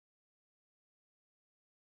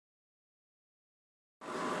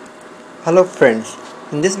Hello friends,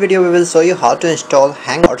 in this video we will show you how to install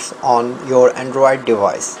Hangouts on your Android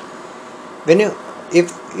device.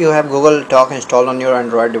 If you have Google Talk installed on your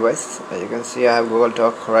Android device, you can see I have Google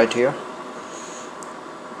Talk right here.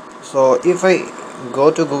 So if I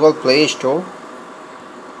go to Google Play Store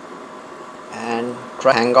and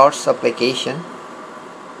try Hangouts application,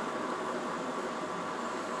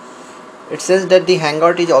 it says that the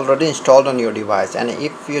Hangout is already installed on your device, and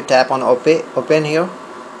if you tap on open here,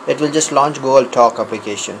 it will just launch Google Talk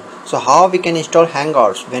application. So how we can install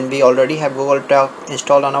Hangouts when we already have Google Talk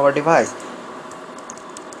installed on our device?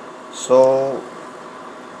 So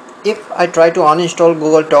if I try to uninstall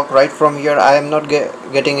Google Talk right from here, I am not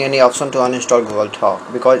getting any option to uninstall Google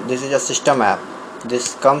Talk because this is a system app.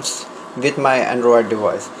 This comes with my Android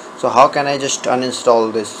device. So how can I just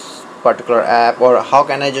uninstall this particular app, or how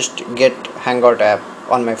can I just get Hangout app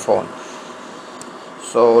on my phone?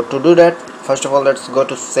 So to do that, first of all, let's go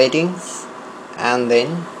to settings and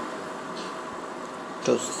then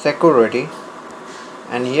to security,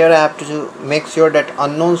 and here I have to make sure that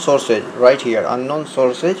unknown sources, right here, unknown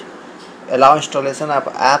sources, allow installation of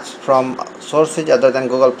apps from sources other than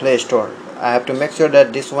Google Play Store. I have to make sure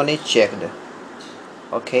that this one is checked.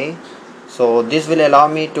 Okay, so this will allow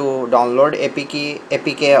me to download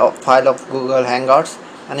APK file of Google Hangouts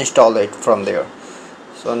and install it from there.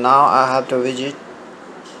 So now I have to visit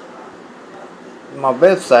my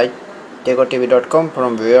website tegotv.com,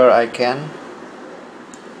 from where I can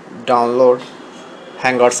download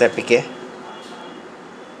Hangouts APK.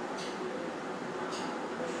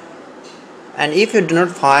 And if you do not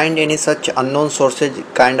find any such unknown sources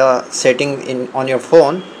kind of setting in on your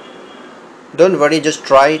phone, don't worry, just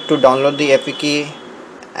try to download the APK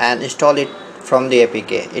and install it from the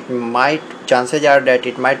APK. Chances are that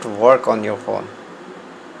it might work on your phone.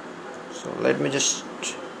 So let me just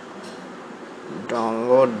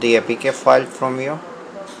download the APK file from here.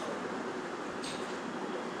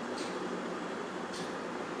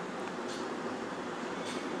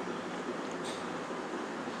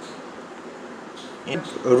 In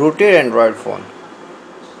rooted Android phone,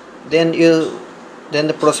 then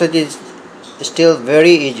the process is still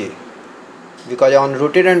very easy, because on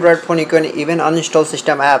rooted Android phone you can even uninstall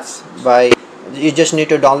system apps by, you just need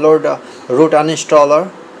to download root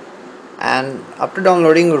uninstaller, and after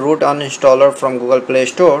downloading root uninstaller from Google Play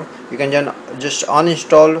Store, you can just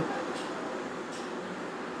uninstall,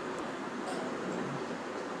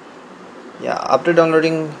 after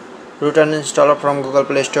downloading root uninstaller from Google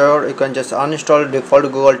Play Store, you can just uninstall default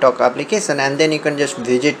Google Talk application, and then you can just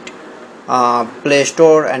visit Play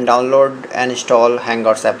Store and download and install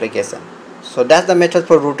Hangouts application. So that's the method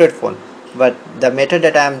for rooted phone, but the method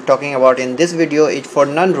that I am talking about in this video is for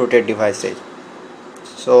non-rooted devices.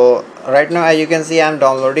 So right now, as you can see, I am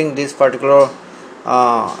downloading this particular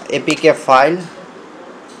APK file,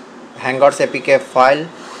 Hangouts APK file,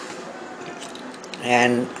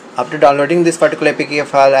 and after downloading this particular APK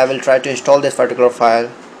file, I will try to install this particular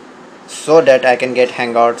file so that I can get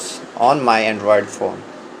Hangouts on my Android phone.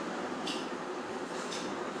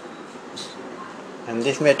 And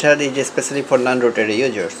this method is especially for non-rooted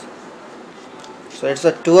users. So it's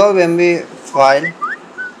a 12 MB file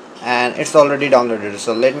and it's already downloaded.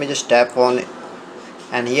 So let me just tap on it,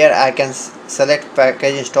 and here I can select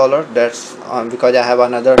package installer. That's because I have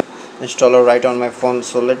another installer right on my phone.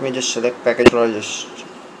 So let me just select package installer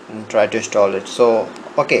and try to install it. So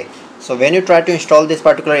okay, so when you try to install this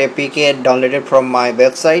particular APK downloaded from my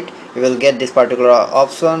website, you will get this particular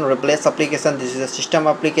option, replace application. This is a system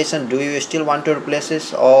application. Do you still want to replace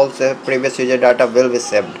this? All the previous user data will be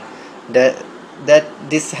saved. That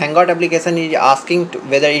this Hangout application is asking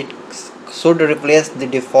whether it should replace the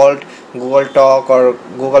default Google Talk or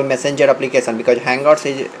Google Messenger application, because Hangouts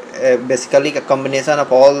is basically a combination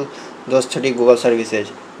of all those 3 Google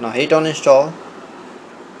services. Now hit on install.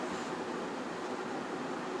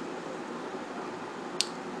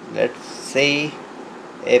 Let's see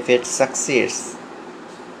if it succeeds.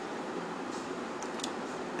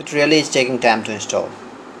 It really is taking time to install.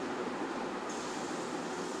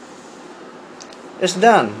 It's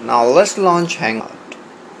done. Now let's launch Hangout.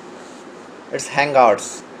 It's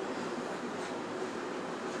Hangouts.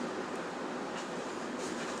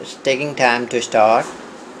 It's taking time to start.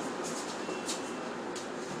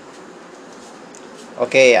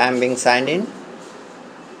 Okay, I'm being signed in.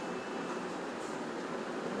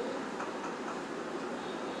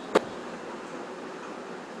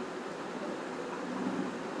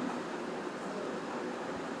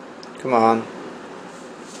 Come on.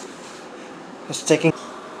 It's taking.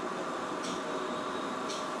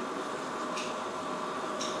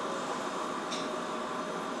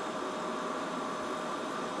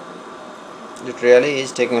 It really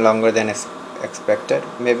is taking longer than expected.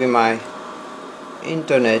 Maybe my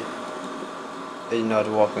internet is not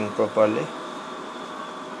working properly.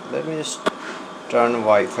 Let me just turn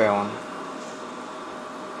Wi-Fi on.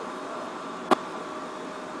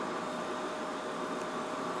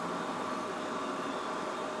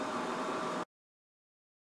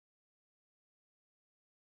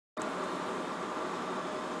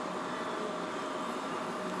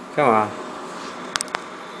 Come on.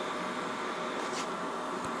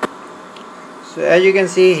 So as you can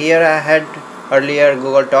see here, I had earlier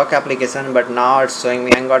Google Talk application, but now it's showing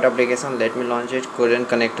me Hangout application. Let me launch it. Couldn't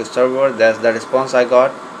connect to server. That's the response I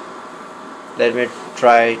got. Let me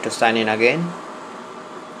try to sign in again.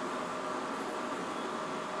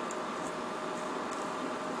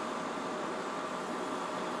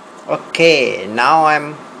 Okay, now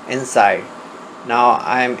I'm inside. Now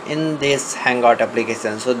I'm in this Hangout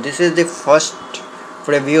application. So this is the first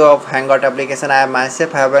preview of Hangout application. I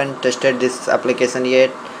myself haven't tested this application yet.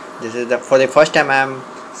 This is for the first time I'm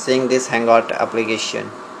seeing this Hangout application.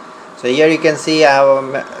 So here you can see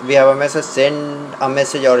we have a message, send a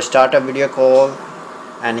message or start a video call,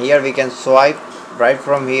 and here we can swipe right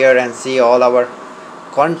from here and see all our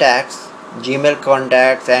contacts, Gmail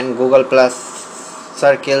contacts and Google Plus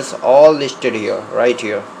circles all listed here, right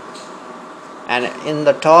here. And in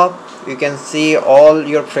the top you can see all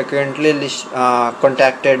your frequently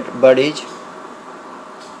contacted buddies.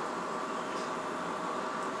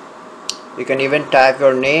 You can even type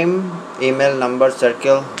your name, email, number,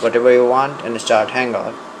 circle, whatever you want, and start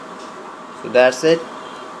Hangout. So that's it.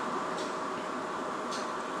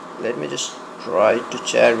 Let me just try to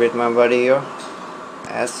chat with my buddy here,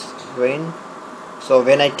 Aswin. So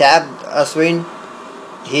when I tap Aswin,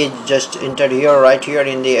 he just entered here, right here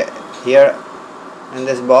in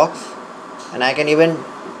this box, and I can even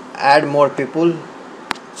add more people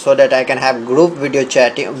so that I can have group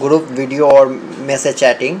video or message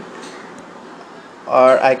chatting,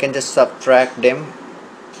 or I can just subtract them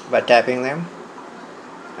by tapping them,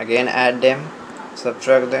 again add them,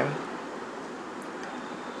 subtract them,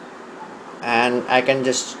 and I can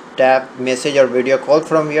just tap message or video call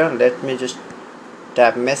from here. Let me just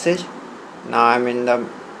tap message. Now I'm in the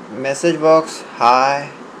message box. Hi,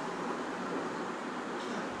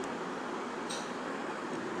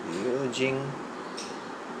 using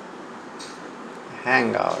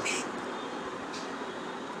Hangouts.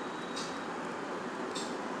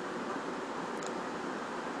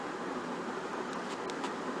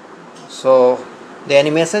 So the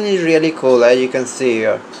animation is really cool. As you can see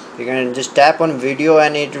here, you can just tap on video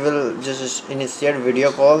and it will just initiate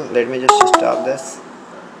video call. Let me just stop this.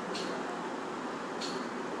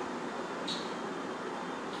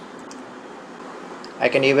 I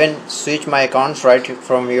can even switch my accounts right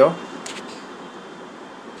from here.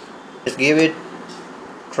 Just give it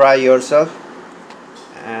try yourself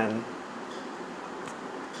and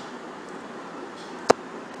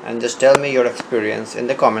just tell me your experience in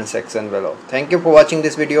the comment section below. Thank you for watching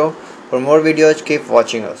this video. For more videos, keep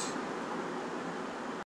watching us.